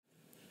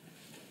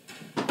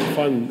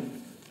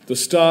find the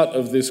start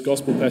of this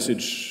gospel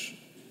passage,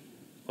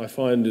 I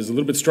find, is a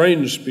little bit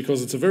strange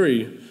because it's a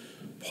very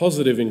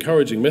positive,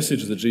 encouraging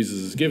message that Jesus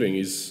is giving.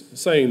 He's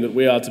saying that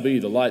we are to be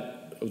the light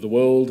of the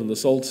world and the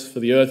salt for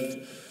the earth,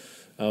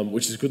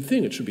 which is a good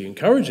thing. It should be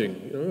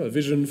encouraging, a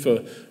vision for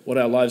what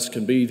our lives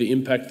can be, the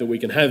impact that we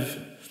can have.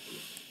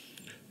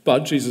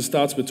 But Jesus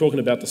starts with talking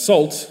about the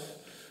salt,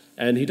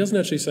 and he doesn't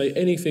actually say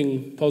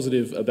anything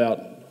positive about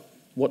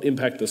what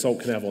impact the salt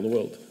can have on the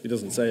world. He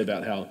doesn't say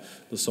about how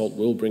the salt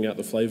will bring out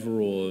the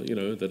flavour or,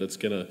 that it's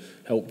going to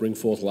help bring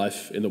forth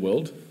life in the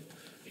world.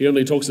 He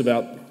only talks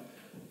about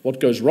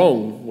what goes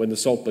wrong when the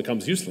salt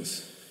becomes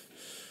useless.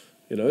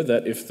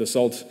 That if the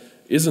salt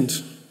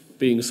isn't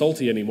being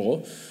salty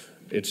anymore,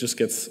 it just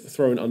gets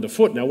thrown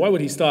underfoot. Now, why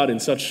would he start in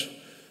such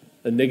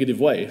a negative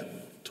way,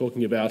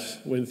 talking about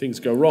when things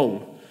go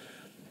wrong?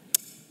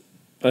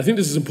 I think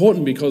this is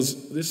important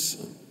because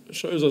this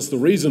shows us the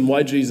reason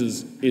why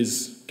Jesus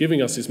is giving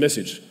us his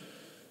message,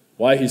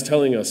 why he's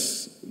telling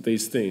us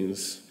these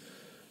things,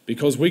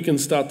 because we can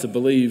start to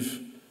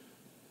believe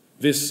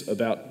this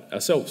about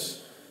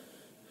ourselves.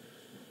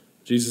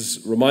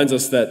 Jesus reminds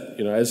us that,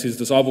 as his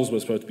disciples, we're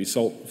supposed to be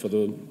salt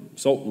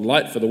and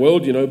light for the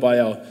world. By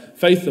our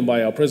faith and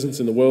by our presence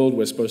in the world,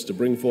 we're supposed to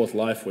bring forth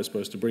life. We're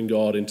supposed to bring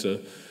God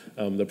into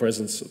the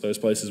presence of those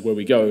places where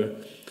we go.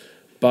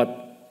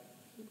 But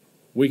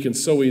we can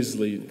so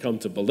easily come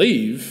to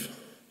believe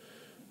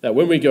that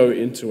when we go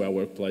into our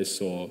workplace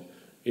or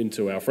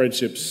into our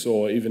friendships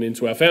or even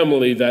into our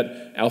family,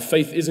 that our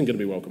faith isn't going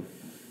to be welcome,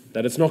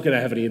 that it's not going to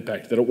have any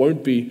impact, that it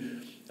won't be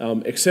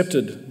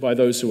accepted by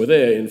those who are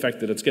there. In fact,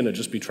 that it's going to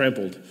just be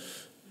trampled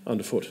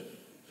underfoot.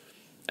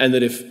 And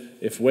that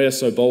if we're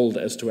so bold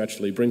as to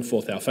actually bring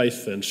forth our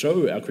faith and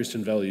show our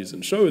Christian values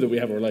and show that we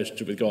have a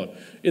relationship with God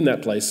in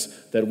that place,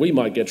 that we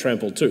might get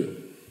trampled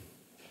too.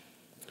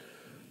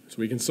 So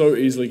we can so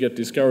easily get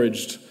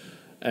discouraged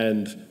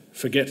and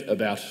forget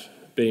about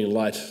being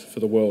light for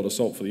the world, a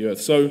salt for the earth.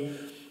 So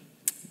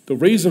the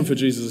reason for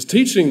Jesus'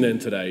 teaching then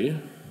today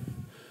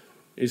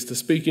is to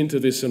speak into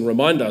this and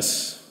remind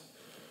us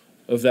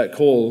of that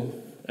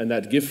call and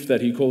that gift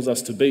that he calls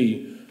us to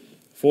be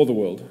for the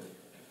world.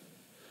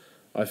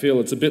 I feel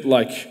it's a bit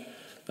like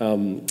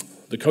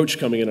the coach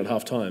coming in at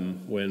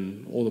half-time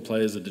when all the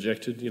players are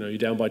dejected. You're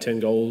down by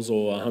 10 goals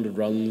or 100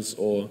 runs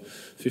or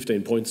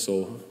 15 points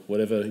or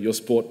whatever your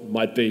sport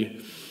might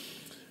be.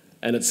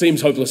 And it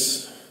seems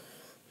hopeless.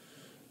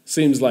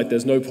 Seems like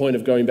there's no point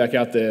of going back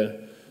out there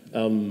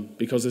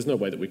because there's no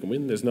way that we can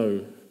win. There's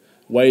no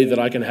way that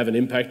I can have an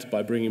impact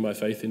by bringing my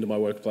faith into my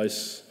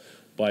workplace,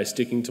 by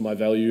sticking to my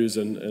values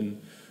and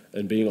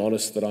being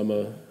honest that I'm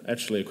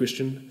actually a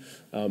Christian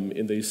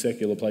in these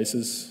secular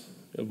places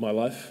of my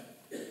life.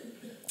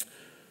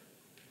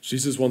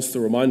 Jesus wants to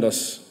remind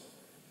us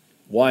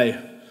why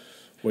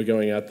we're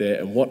going out there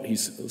and what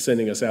he's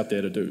sending us out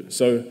there to do.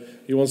 So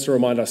he wants to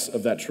remind us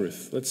of that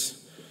truth.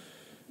 Let's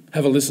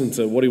have a listen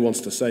to what he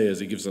wants to say as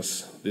he gives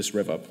us this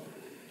rev up.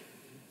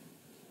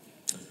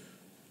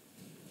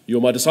 You're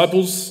my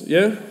disciples,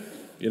 yeah?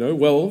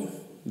 Well,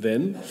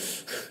 then,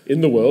 in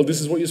the world, this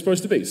is what you're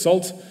supposed to be,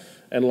 salt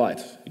and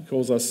light. He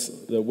calls us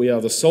that we are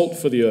the salt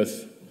for the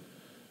earth.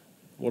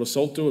 What does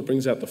salt do? It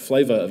brings out the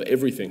flavour of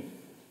everything.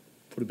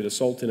 Put a bit of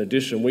salt in a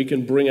dish and we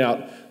can bring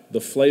out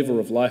the flavour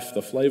of life,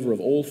 the flavour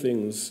of all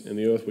things in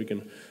the earth. We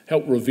can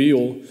help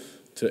reveal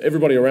to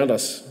everybody around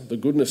us the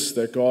goodness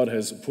that God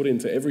has put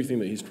into everything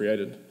that he's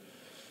created.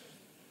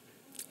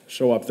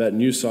 Show up that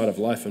new side of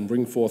life and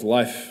bring forth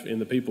life in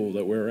the people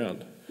that we're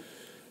around.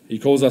 He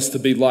calls us to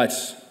be light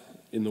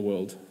in the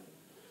world.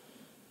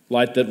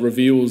 Light that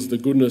reveals the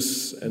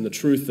goodness and the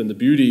truth and the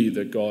beauty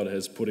that God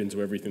has put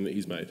into everything that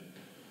he's made.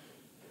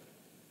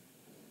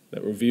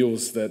 That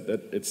reveals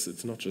that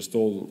it's not just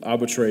all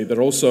arbitrary, but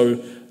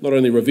also not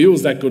only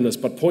reveals that goodness,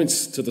 but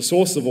points to the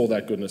source of all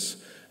that goodness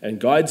and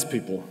guides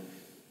people.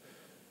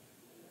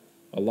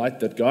 A light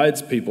that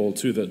guides people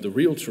to the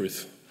real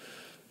truth,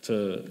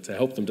 to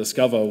help them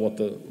discover what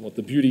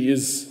the beauty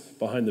is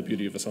behind the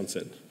beauty of a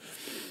sunset.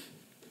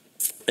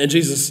 And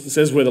Jesus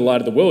says we're the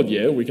light of the world.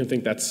 Yeah, we can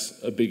think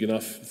that's a big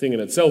enough thing in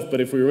itself,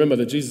 but if we remember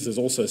that Jesus has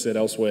also said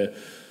elsewhere,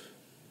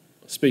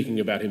 speaking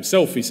about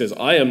himself, he says,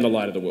 I am the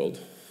light of the world.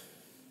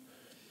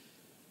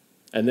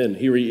 And then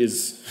here he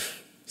is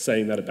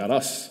saying that about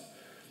us.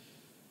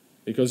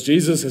 Because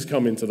Jesus has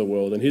come into the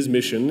world and his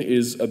mission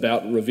is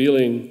about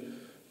revealing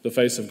the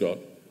face of God.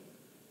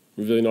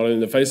 Revealing not only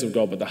the face of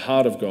God, but the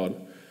heart of God.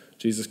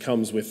 Jesus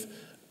comes with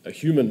a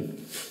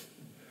human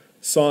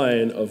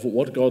sign of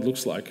what God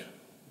looks like,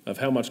 of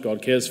how much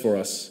God cares for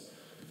us.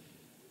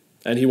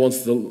 And he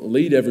wants to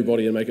lead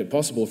everybody and make it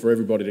possible for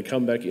everybody to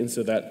come back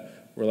into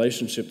that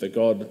relationship that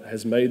God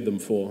has made them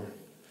for,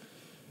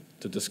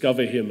 to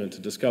discover him and to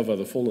discover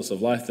the fullness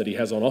of life that he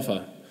has on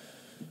offer.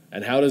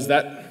 And how does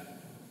that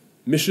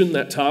mission,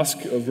 that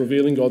task of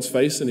revealing God's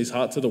face and his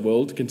heart to the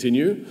world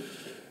continue?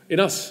 In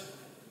us.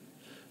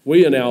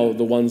 We are now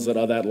the ones that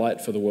are that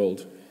light for the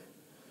world.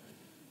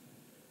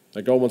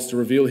 That God wants to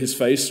reveal his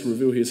face,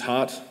 reveal his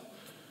heart,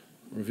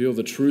 reveal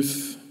the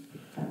truth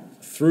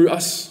through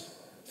us,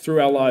 through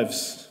our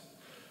lives,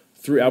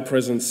 through our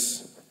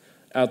presence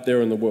out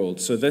there in the world.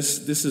 So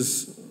this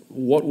is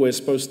what we're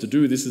supposed to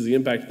do. This is the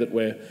impact that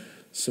we're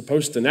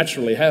supposed to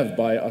naturally have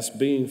by us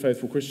being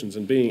faithful Christians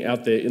and being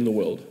out there in the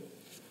world.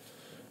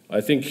 I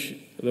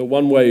think the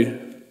one way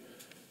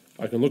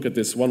I can look at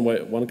this,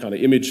 one kind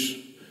of image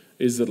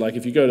is that, like,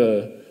 if you go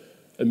to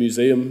a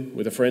museum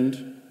with a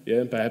friend,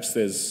 perhaps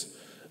there's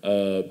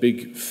a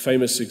big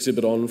famous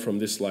exhibit on from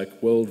this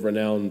like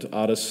world-renowned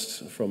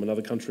artist from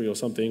another country or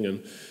something,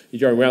 and you're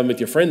going around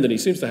with your friend and he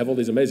seems to have all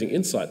these amazing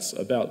insights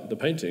about the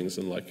paintings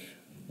and like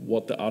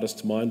what the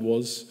artist's mind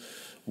was,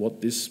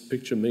 what this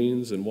picture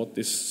means and what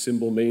this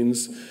symbol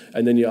means.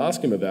 And then you ask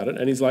him about it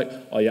and he's like,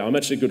 oh yeah, I'm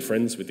actually good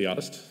friends with the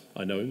artist.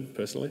 I know him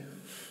personally.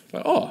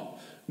 Like, oh,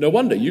 no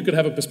wonder you could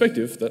have a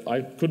perspective that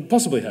I could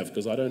possibly have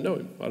because I don't know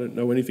him. I don't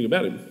know anything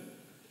about him.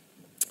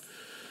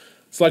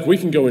 It's like we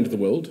can go into the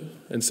world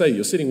and say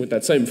you're sitting with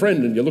that same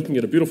friend and you're looking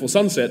at a beautiful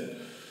sunset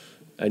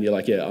and you're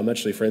like, yeah, I'm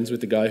actually friends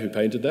with the guy who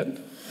painted that.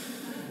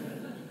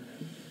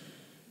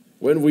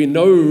 When we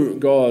know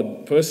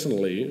God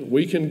personally,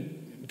 we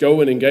can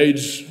go and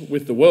engage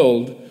with the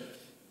world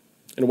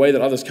in a way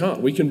that others can't.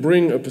 We can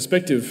bring a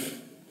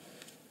perspective,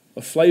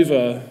 a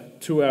flavor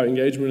to our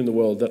engagement in the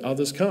world that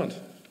others can't.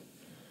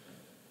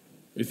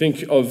 We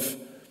think of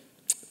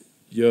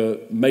you're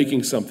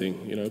making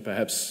something,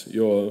 perhaps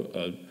you're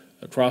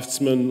a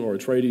craftsman or a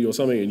tradie or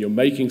something, and you're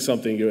making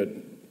something, you're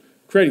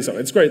creating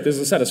something. It's great. There's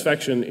a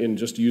satisfaction in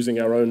just using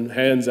our own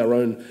hands, our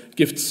own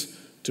gifts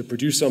to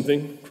produce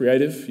something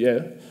creative, yeah.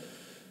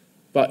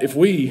 But if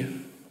we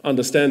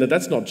understand that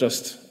that's not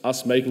just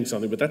us making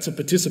something, but that's a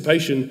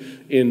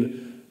participation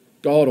in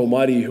God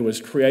Almighty who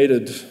has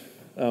created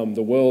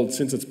the world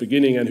since its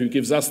beginning and who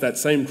gives us that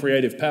same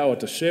creative power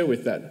to share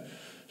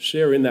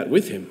in that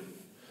with Him.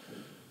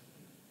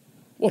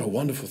 What a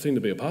wonderful thing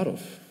to be a part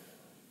of.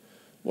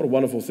 What a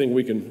wonderful thing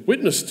we can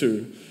witness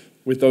to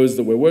with those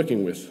that we're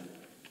working with.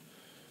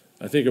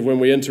 I think of when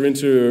we enter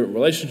into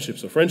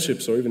relationships or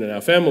friendships or even in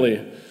our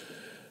family,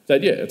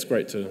 that, yeah, it's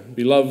great to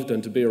be loved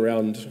and to be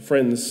around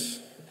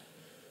friends.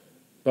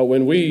 But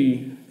when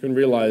we can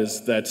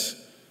realize that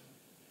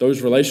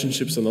those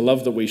relationships and the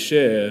love that we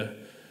share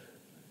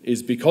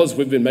is because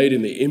we've been made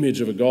in the image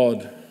of a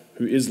God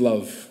who is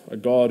love, a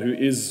God who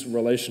is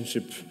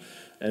relationship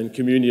and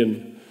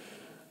communion,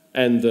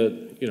 and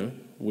that,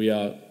 we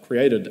are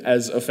created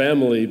as a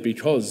family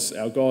because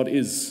our God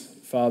is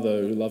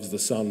Father who loves the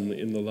Son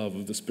in the love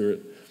of the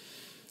Spirit.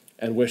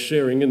 And we're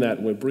sharing in that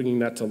and we're bringing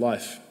that to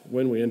life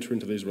when we enter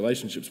into these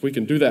relationships. We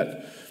can do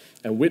that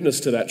and witness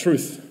to that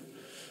truth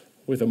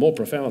with a more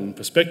profound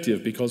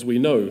perspective because we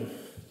know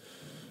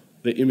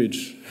the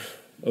image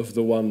of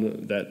the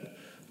one that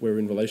we're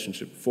in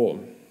relationship for.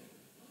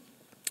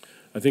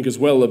 I think as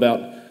well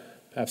about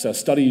perhaps our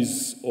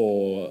studies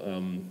or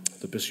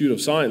the pursuit of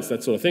science,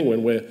 that sort of thing,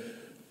 when we're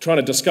trying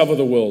to discover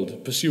the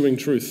world, pursuing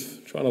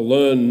truth, trying to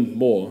learn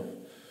more.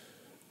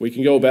 We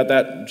can go about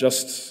that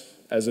just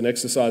as an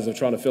exercise of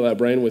trying to fill our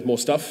brain with more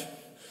stuff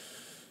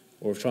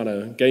or of trying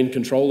to gain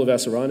control of our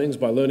surroundings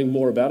by learning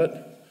more about it.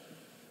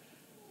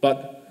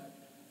 But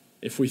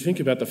if we think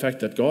about the fact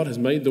that God has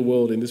made the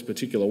world in this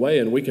particular way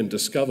and we can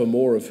discover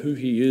more of who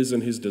He is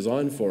and His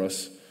design for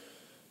us,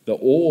 the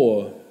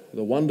awe,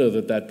 the wonder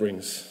that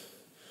brings,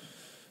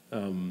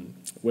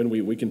 when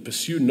we can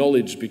pursue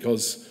knowledge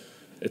because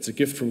it's a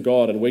gift from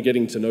God and we're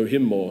getting to know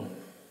Him more.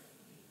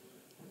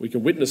 We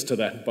can witness to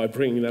that by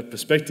bringing that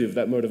perspective,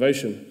 that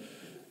motivation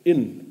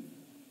in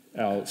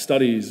our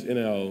studies, in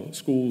our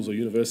schools or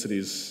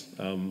universities,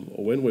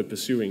 or when we're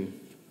pursuing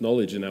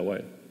knowledge in that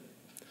way.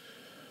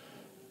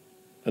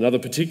 Another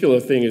particular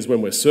thing is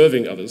when we're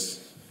serving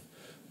others.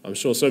 I'm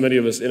sure so many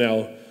of us in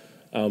our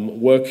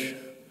work,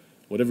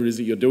 whatever it is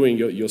that you're doing,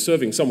 you're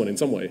serving someone in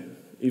some way,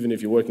 even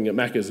if you're working at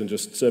Macca's and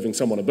just serving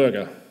someone a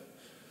burger.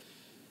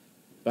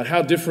 But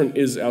how different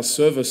is our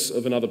service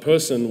of another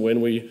person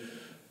when we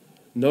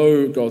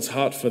know God's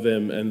heart for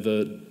them and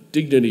the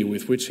dignity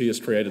with which He has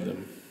created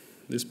them?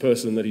 This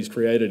person that He's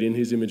created in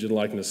His image and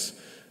likeness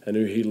and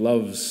who He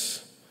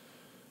loves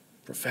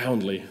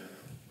profoundly.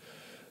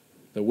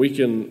 That we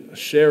can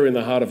share in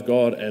the heart of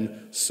God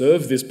and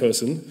serve this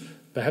person,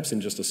 perhaps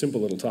in just a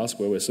simple little task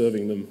where we're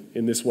serving them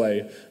in this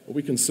way, but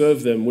we can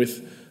serve them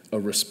with a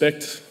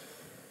respect,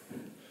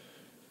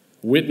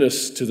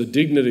 witness to the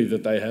dignity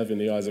that they have in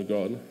the eyes of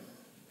God.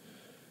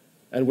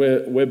 And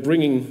we're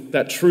bringing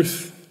that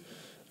truth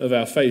of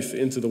our faith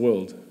into the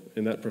world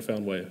in that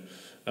profound way.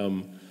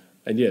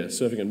 And yeah,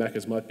 serving at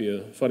Macca's might be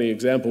a funny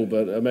example,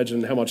 but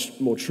imagine how much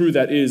more true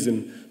that is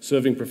in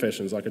serving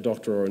professions like a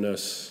doctor or a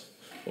nurse,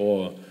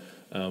 or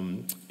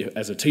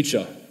as a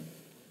teacher,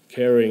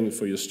 caring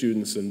for your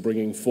students and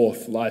bringing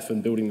forth life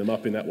and building them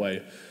up in that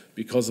way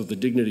because of the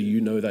dignity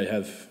you know they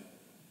have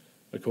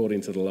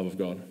according to the love of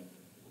God.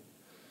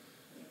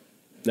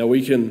 Now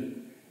we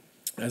can,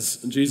 as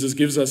Jesus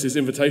gives us His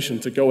invitation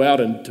to go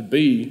out and to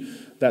be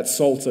that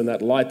salt and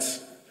that light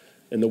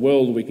in the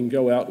world, we can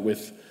go out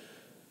with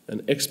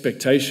an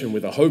expectation,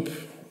 with a hope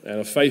and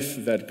a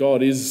faith that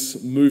God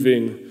is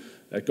moving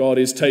That God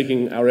is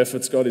taking our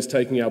efforts, God is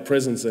taking our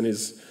presence and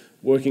is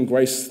working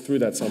grace through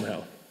that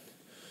somehow.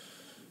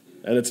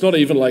 And it's not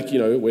even like,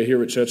 we're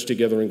here at church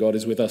together and God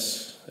is with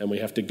us and we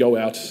have to go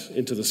out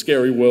into the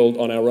scary world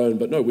on our own.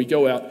 But no, we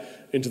go out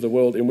into the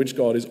world in which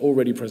God is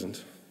already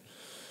present.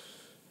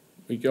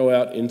 We go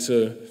out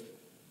into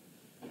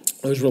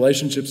those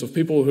relationships of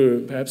people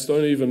who perhaps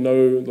don't even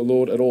know the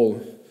Lord at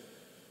all.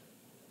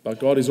 But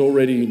God is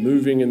already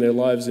moving in their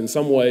lives in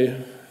some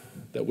way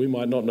that we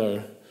might not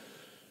know.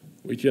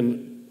 We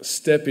can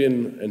step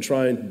in and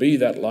try and be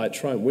that light,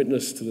 try and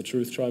witness to the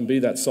truth, try and be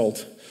that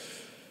salt,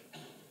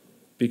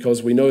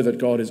 because we know that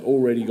God has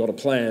already got a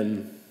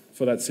plan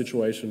for that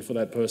situation, for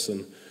that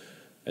person,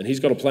 and He's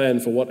got a plan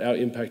for what our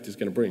impact is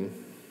going to bring.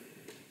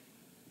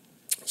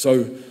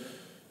 So,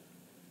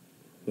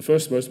 the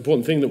first most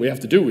important thing that we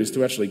have to do is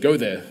to actually go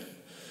there,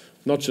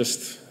 not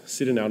just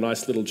sit in our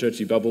nice little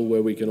churchy bubble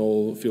where we can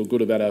all feel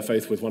good about our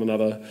faith with one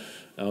another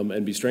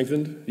and be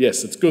strengthened.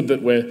 Yes, it's good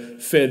that we're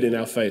fed in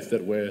our faith,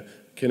 that we're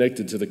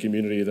connected to the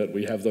community, that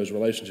we have those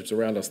relationships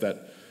around us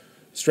that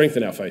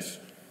strengthen our faith,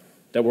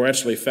 that we're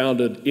actually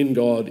founded in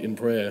God in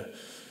prayer,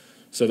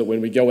 so that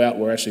when we go out,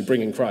 we're actually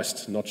bringing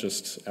Christ, not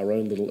just our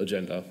own little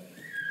agenda.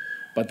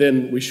 But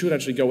then we should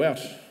actually go out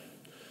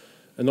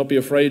and not be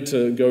afraid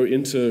to go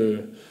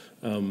into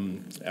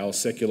our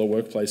secular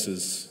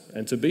workplaces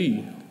and to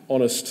be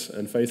honest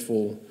and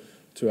faithful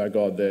to our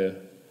God there,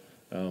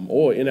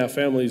 or in our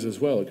families as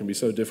well. It can be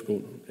so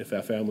difficult if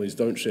our families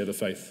don't share the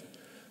faith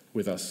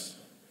with us.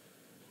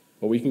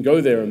 But we can go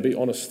there and be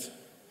honest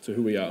to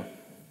who we are.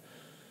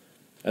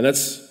 And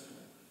that's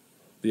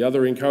the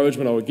other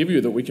encouragement I would give you,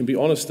 that we can be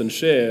honest and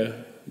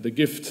share the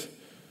gift,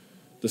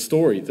 the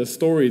story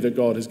that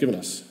God has given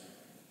us.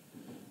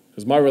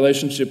 Because my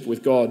relationship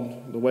with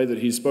God, the way that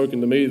He's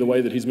spoken to me, the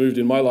way that He's moved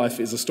in my life,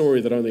 is a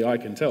story that only I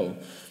can tell.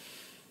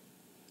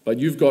 But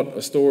you've got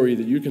a story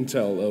that you can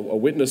tell, a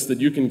witness that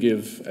you can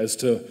give as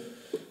to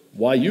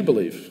why you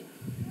believe,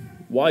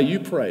 why you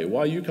pray,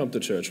 why you come to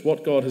church,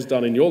 what God has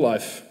done in your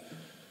life,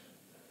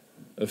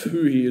 of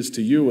who He is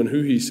to you and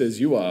who He says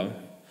you are.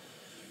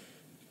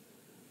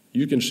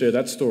 You can share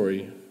that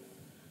story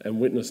and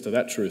witness to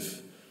that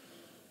truth.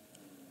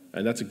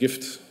 And that's a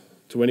gift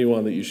to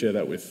anyone that you share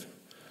that with.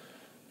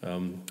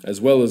 As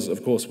well as,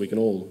 of course, we can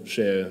all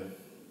share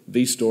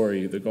the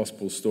story, the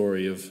gospel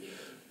story of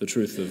the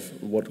truth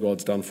of what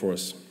God's done for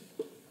us.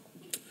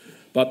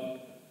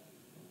 But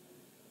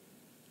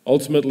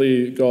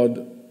ultimately,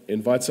 God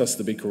invites us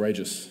to be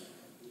courageous,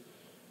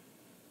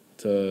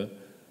 to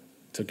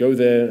go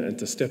there and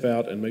to step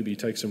out and maybe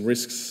take some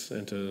risks,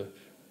 and to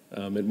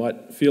it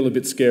might feel a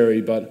bit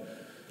scary, but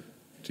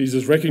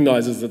Jesus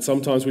recognizes that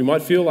sometimes we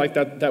might feel like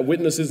that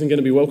witness isn't going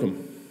to be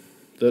welcome,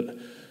 that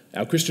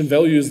our Christian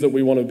values that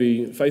we want to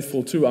be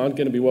faithful to aren't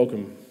going to be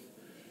welcome.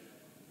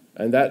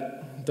 And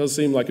that does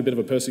seem like a bit of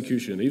a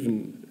persecution,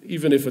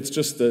 even if it's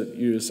just that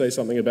you say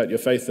something about your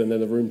faith and then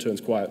the room turns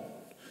quiet,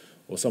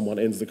 or someone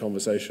ends the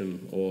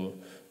conversation, or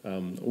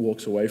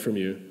walks away from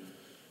you.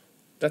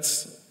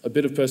 That's a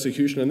bit of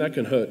persecution, and that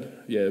can hurt,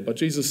 yeah. But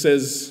Jesus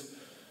says,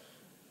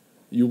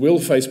 you will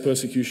face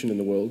persecution in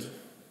the world,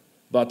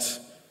 but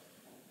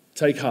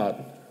take heart,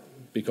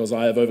 because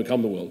I have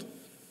overcome the world.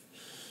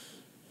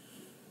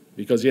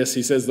 Because yes,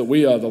 He says that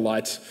we are the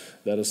light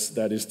that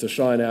is to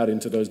shine out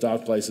into those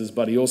dark places,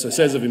 but He also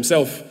says of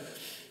Himself,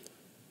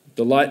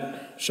 the light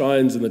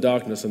shines in the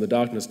darkness and the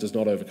darkness does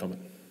not overcome it.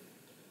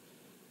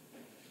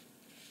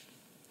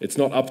 It's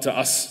not up to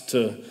us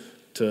to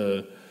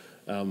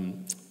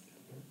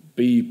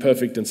be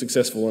perfect and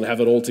successful and have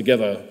it all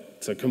together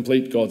to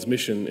complete God's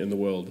mission in the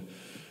world.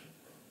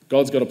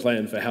 God's got a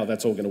plan for how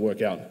that's all going to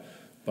work out,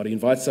 but He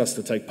invites us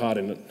to take part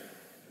in it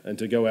and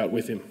to go out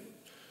with Him.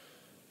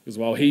 Because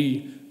while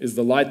He is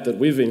the light that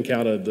we've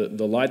encountered,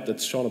 the light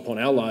that's shone upon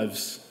our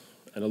lives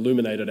and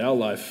illuminated our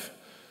life,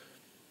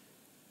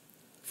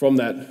 from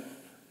that,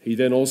 He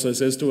then also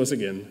says to us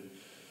again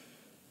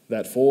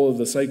that for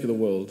the sake of the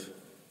world,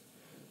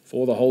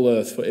 for the whole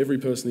earth, for every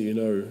person that you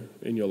know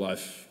in your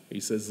life, He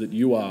says that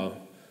you are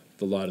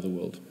the light of the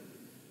world.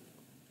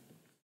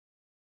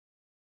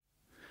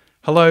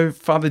 Hello,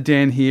 Father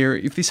Dan here.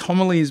 If this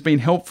homily has been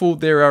helpful,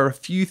 there are a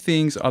few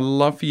things I'd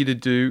love for you to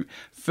do.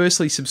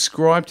 Firstly,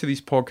 subscribe to this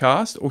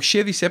podcast or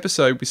share this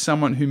episode with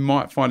someone who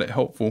might find it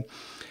helpful.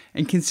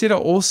 And consider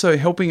also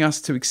helping us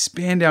to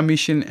expand our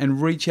mission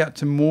and reach out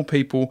to more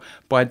people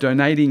by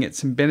donating at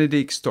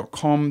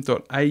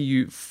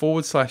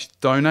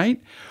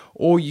stbenedicts.com.au/donate,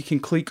 or you can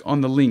click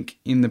on the link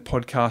in the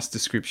podcast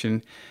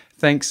description.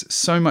 Thanks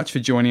so much for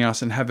joining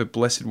us and have a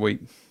blessed week.